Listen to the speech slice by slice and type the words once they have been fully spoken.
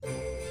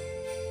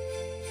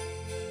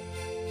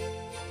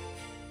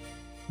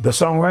The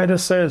songwriter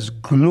says,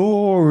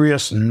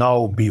 glorious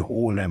now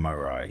behold him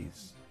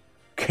arise,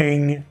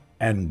 King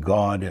and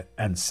God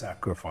and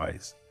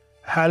sacrifice.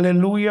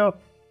 Hallelujah,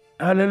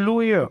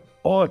 hallelujah,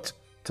 aught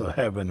to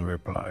heaven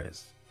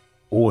replies.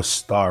 O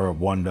star of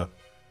wonder,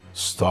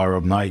 star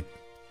of night,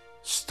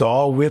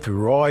 star with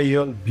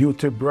royal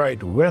beauty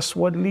bright,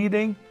 westward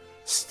leading,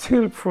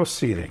 still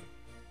proceeding,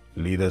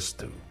 lead us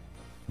to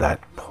that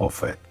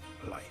perfect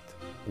light.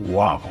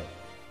 Wow,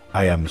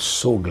 I am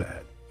so glad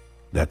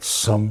that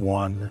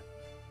someone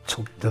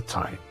took the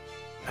time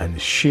and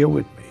shared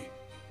with me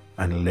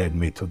and led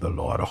me to the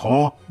Lord.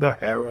 Hark the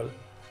herald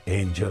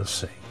angels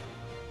sing,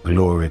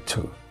 glory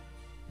to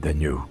the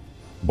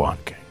newborn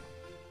King.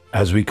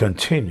 As we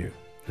continue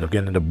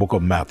looking in the book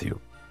of Matthew,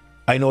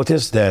 I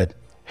noticed that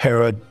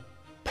Herod's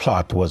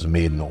plot was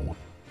made known.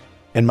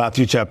 In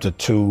Matthew chapter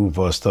 2,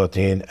 verse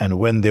 13, and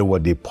when they were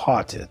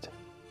departed,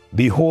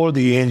 behold,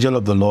 the angel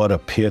of the Lord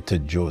appeared to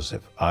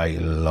Joseph. I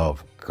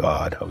love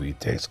God, how he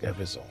takes care of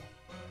his own.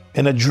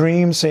 In a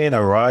dream, saying,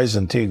 arise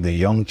and take the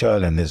young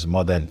child and his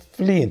mother and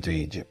flee into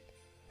Egypt,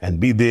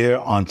 and be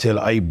there until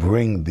I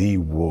bring thee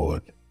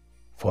word.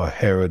 For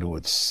Herod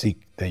would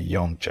seek the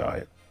young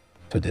child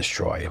to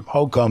destroy him.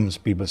 How comes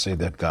people say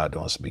that God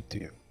don't speak to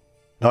you?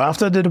 Now,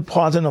 after the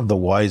departing of the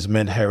wise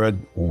men,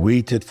 Herod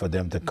waited for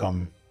them to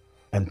come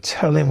and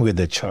tell him where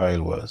the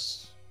child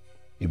was.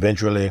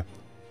 Eventually,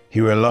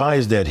 he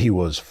realized that he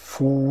was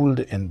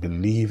fooled in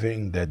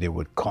believing that they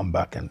would come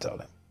back and tell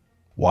him.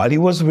 While he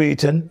was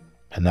waiting,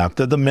 and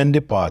after the men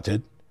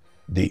departed,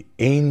 the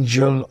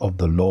angel of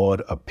the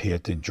Lord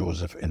appeared to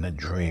Joseph in a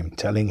dream,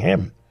 telling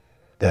him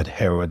that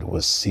Herod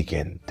was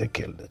seeking to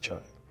kill the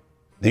child.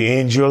 The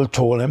angel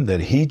told him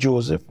that he,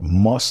 Joseph,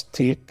 must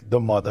take the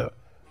mother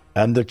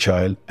and the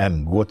child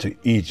and go to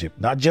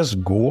Egypt. Not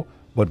just go,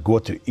 but go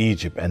to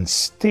Egypt and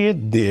stay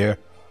there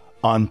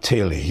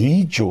until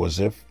he,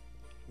 Joseph,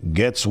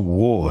 gets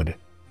word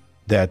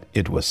that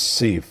it was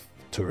safe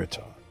to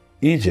return.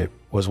 Egypt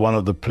was one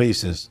of the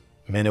places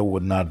many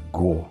would not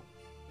go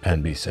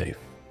and be safe.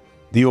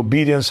 The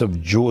obedience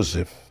of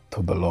Joseph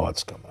to the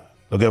Lord's command.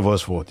 Look at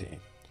verse 14.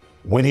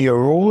 When he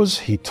arose,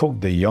 he took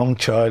the young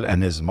child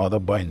and his mother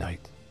by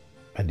night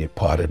and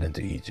departed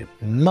into Egypt.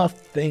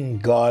 Nothing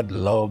God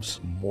loves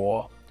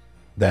more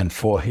than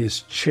for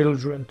his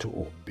children to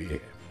obey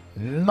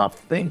him.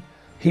 Nothing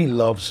he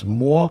loves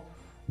more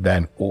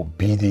than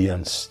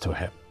obedience to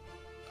him.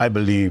 I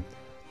believe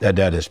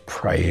that is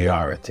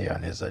priority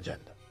on his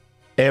agenda.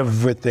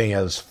 Everything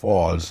else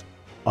falls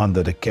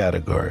under the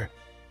category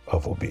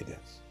of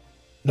obedience.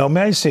 Now,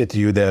 may I say to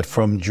you that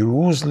from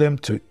Jerusalem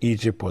to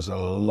Egypt was a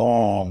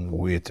long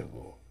way to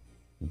go.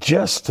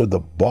 Just to the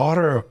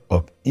border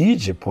of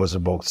Egypt was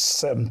about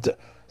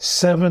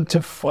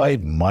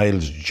 75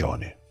 miles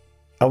journey.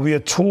 And we are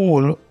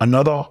told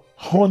another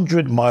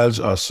 100 miles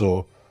or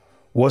so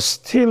was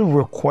still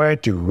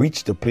required to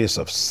reach the place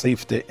of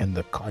safety in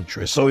the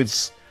country. So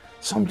it's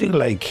something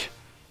like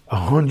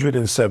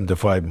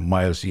 175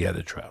 miles he had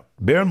to travel.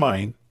 Bear in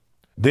mind,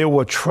 they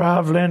were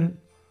traveling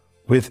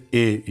with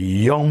a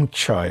young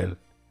child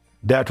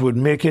that would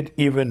make it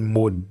even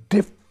more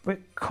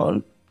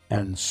difficult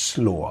and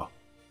slower.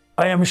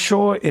 I am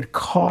sure it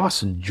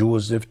cost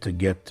Joseph to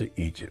get to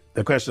Egypt.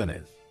 The question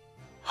is,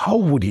 how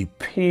would he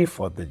pay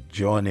for the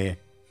journey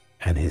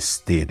and his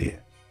stay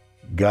there?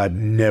 God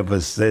never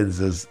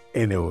sends us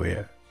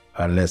anywhere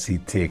unless he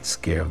takes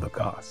care of the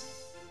cost.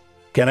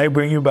 Can I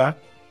bring you back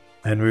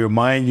and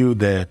remind you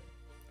that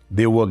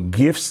there were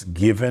gifts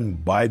given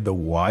by the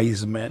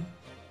wise men?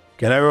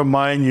 Can I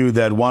remind you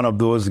that one of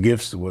those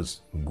gifts was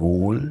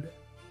gold?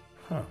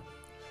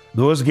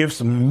 Those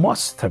gifts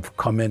must have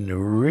come in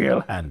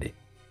real handy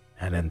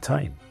and in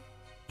time.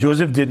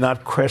 Joseph did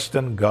not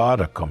question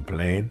God or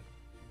complain.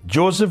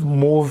 Joseph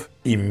moved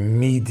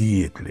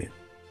immediately.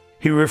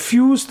 He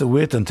refused to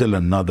wait until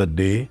another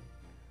day.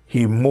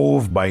 He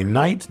moved by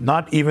night,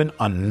 not even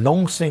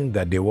announcing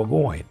that they were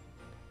going.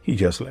 He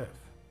just left.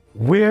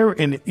 Where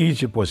in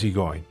Egypt was he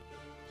going?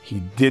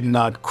 He did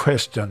not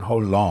question how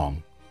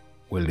long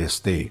will they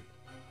stay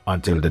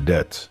until the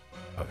death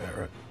of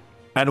Herod.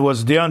 And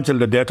was there until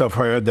the death of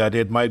Herod that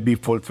it might be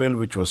fulfilled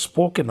which was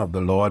spoken of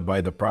the Lord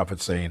by the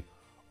prophet, saying,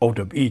 out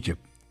of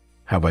Egypt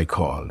have I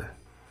called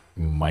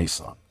my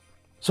son.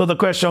 So the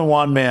question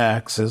one may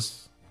ask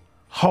is,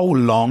 how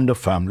long the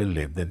family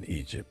lived in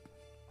Egypt?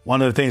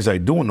 One of the things I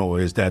do know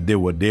is that they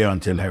were there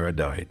until Herod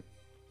died.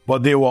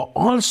 But they were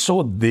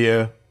also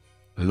there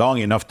long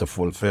enough to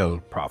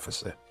fulfill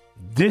prophecy.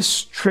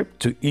 This trip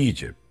to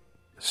Egypt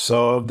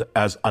served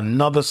as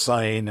another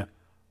sign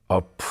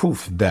of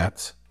proof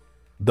that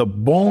the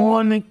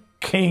born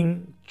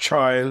King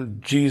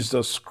child,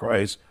 Jesus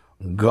Christ,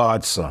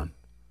 God's Son,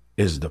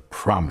 is the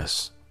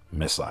promised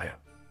Messiah.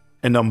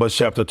 In Numbers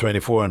chapter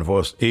 24 and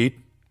verse 8,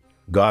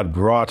 God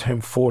brought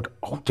him forth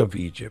out of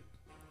Egypt.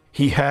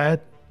 He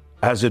had,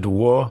 as it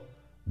were,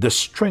 the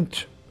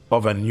strength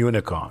of an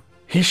unicorn.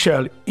 He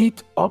shall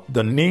eat up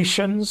the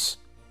nations,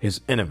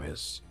 his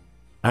enemies,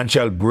 and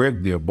shall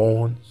break their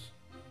bones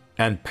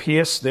and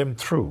pierce them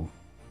through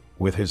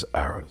with his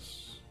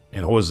arrows.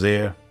 In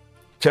Hosea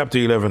Chapter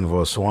 11,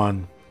 verse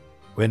 1.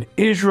 When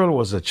Israel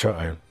was a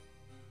child,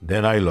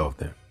 then I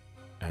loved him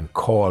and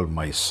called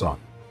my son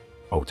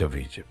out of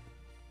Egypt.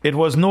 It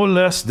was no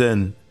less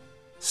than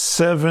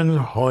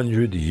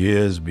 700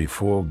 years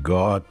before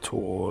God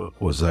told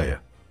Hosea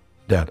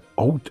that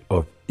out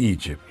of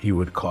Egypt he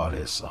would call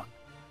his son.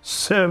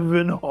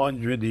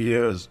 700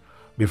 years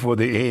before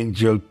the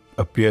angel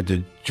appeared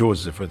to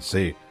Joseph and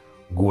say,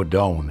 go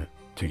down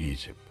to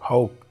Egypt.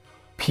 How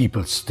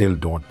people still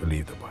don't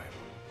believe the Bible.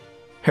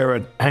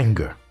 Herod's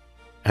anger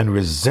and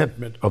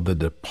resentment of the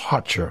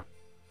departure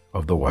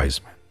of the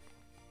wise men.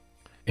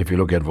 If you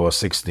look at verse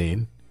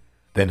 16,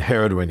 then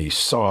Herod, when he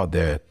saw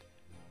that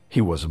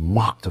he was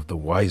mocked of the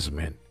wise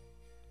men,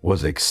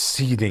 was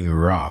exceeding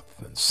wrath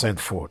and sent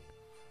forth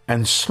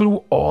and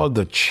slew all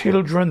the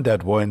children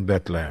that were in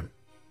Bethlehem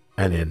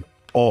and in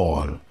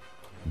all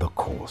the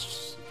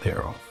coasts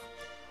thereof,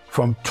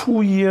 from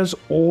 2 years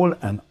old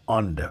and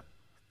under,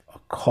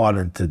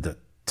 according to the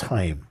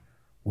time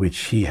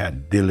which he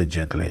had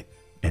diligently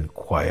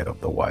inquired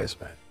of the wise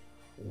men.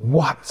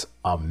 What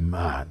a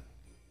man!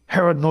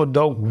 Herod no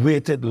doubt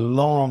waited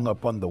long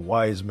upon the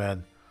wise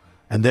men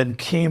and then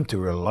came to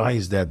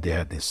realize that they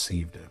had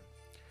deceived him.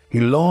 He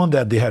learned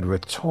that they had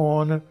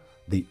returned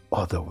the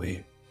other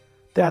way.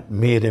 That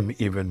made him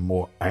even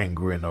more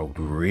angry and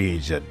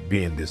outraged at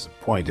being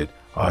disappointed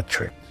or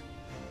tricked.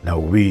 Now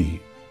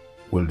we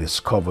will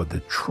discover the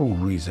true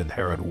reason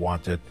Herod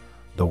wanted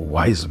the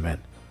wise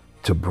men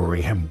to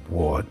bring him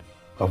word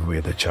of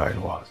where the child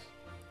was.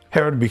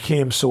 Herod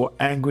became so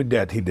angry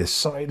that he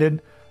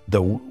decided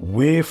the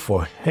way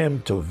for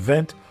him to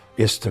vent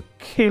is to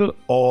kill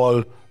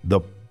all the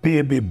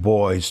baby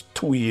boys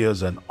 2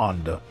 years and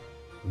under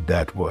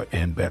that were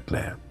in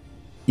Bethlehem.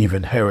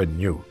 Even Herod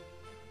knew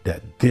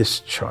that this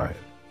child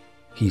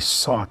he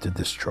sought to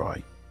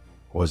destroy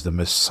was the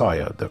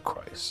Messiah, the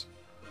Christ.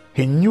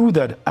 He knew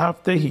that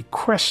after he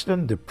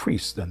questioned the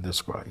priests and the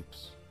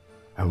scribes,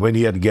 and when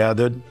he had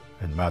gathered,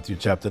 in Matthew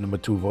chapter number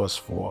 2, verse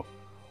 4,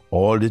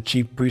 all the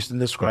chief priests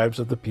and the scribes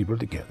of the people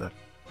together,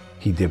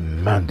 he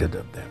demanded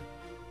of them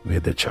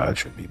where the child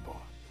should be born.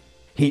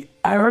 He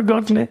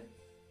arrogantly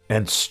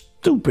and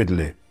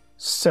stupidly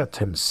set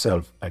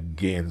himself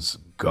against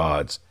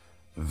God's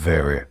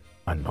very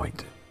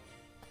anointed.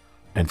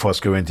 In 1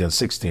 Corinthians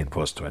 16,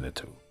 verse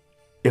 22,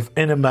 if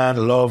any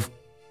man love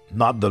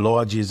not the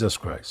Lord Jesus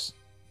Christ,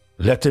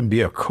 let him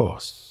be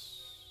accursed.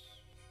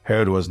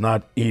 Herod was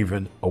not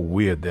even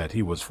aware that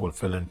he was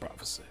fulfilling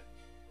prophecy.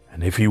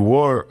 And if he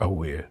were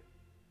aware,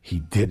 he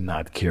did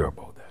not care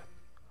about that.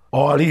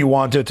 All he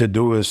wanted to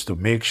do is to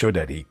make sure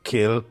that he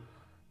killed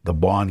the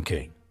born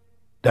king.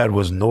 That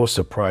was no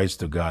surprise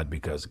to God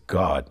because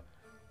God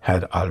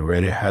had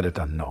already had it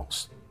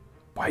announced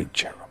by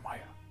Jeremiah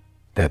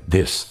that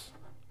this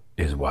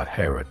is what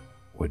Herod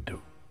would do.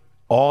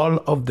 All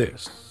of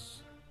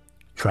this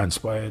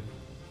transpired,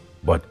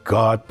 but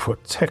God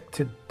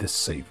protected the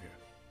Savior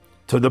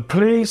to the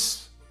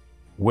place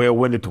where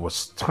when it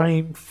was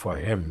time for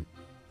him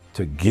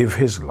to give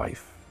his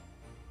life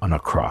on a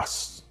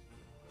cross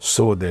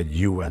so that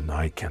you and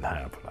I can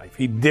have life.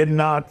 He did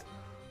not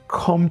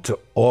come to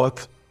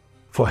earth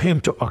for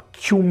him to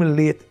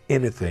accumulate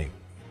anything.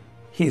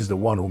 He's the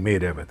one who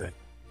made everything.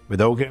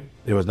 Without him,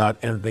 there was not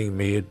anything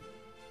made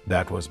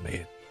that was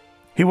made.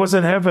 He was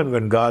in heaven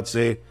when God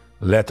said,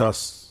 let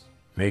us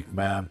make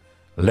man.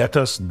 Let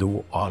us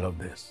do all of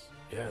this.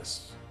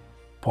 Yes.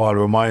 Paul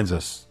reminds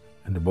us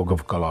in the book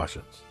of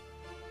Colossians,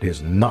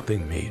 there's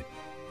nothing made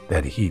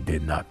that he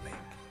did not make.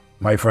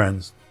 My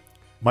friends,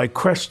 my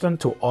question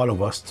to all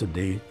of us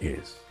today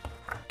is,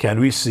 can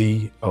we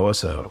see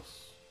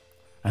ourselves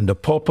and the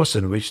purpose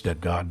in which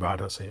that God brought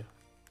us here?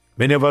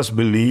 Many of us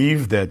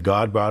believe that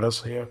God brought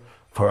us here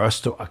for us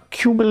to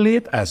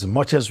accumulate as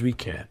much as we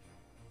can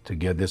to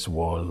get this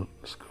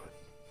world's good.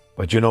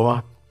 But you know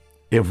what?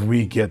 If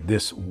we get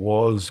this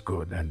world's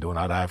good and do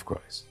not have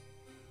Christ,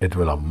 it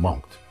will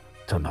amount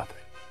to nothing.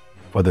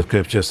 For the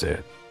scripture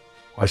said,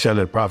 what shall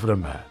it profit a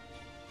man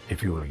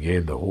if he will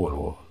gain the whole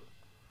world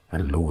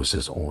and lose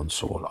his own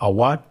soul? Or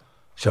what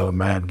shall a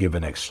man give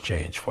in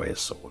exchange for his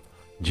soul?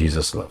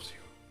 Jesus loves you.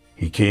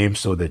 He came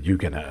so that you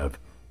can have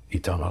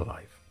eternal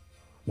life.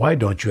 Why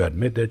don't you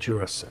admit that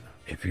you're a sinner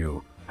if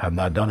you have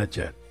not done it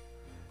yet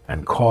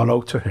and call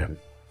out to him,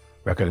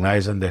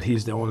 recognizing that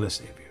he's the only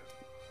Savior?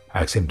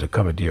 Ask him to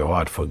come into your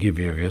heart, forgive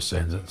you of your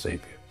sins and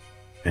save you.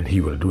 And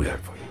he will do that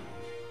for you.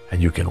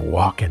 And you can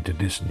walk into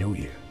this new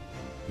year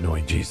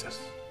knowing Jesus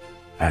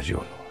as your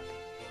Lord.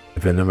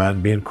 If any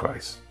man be in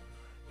Christ,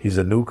 he's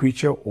a new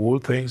creature.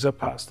 Old things are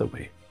passed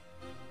away.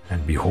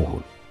 And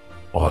behold,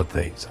 all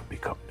things have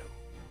become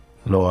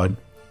new. Lord,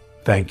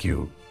 thank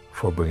you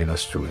for bringing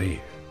us through the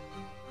year.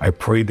 I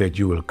pray that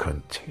you will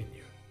continue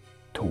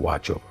to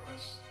watch over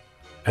us.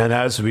 And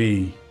as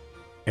we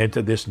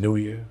enter this new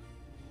year,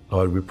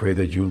 Lord, we pray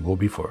that you'll go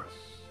before us,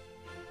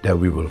 that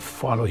we will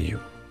follow you,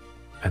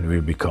 and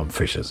we'll become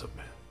fishers of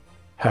men.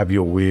 Have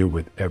your way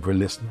with every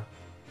listener.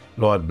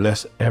 Lord,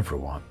 bless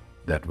everyone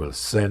that will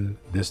send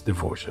this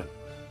devotion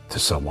to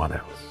someone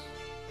else.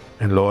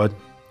 And Lord,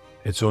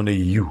 it's only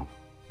you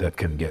that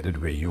can get it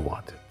where you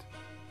want it.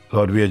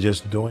 Lord, we are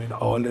just doing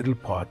our little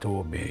part to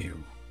obey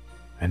you.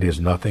 And there's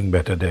nothing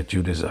better that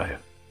you desire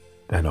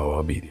than our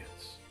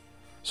obedience.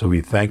 So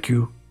we thank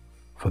you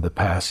for the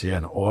past year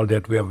and all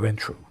that we have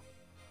went through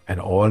and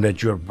all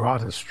that you have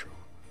brought us through.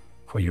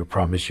 For you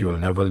promise you will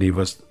never leave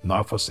us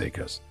nor forsake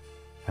us.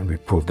 And we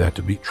prove that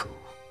to be true.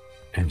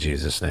 In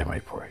Jesus' name I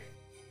pray.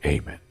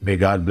 Amen. May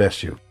God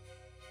bless you.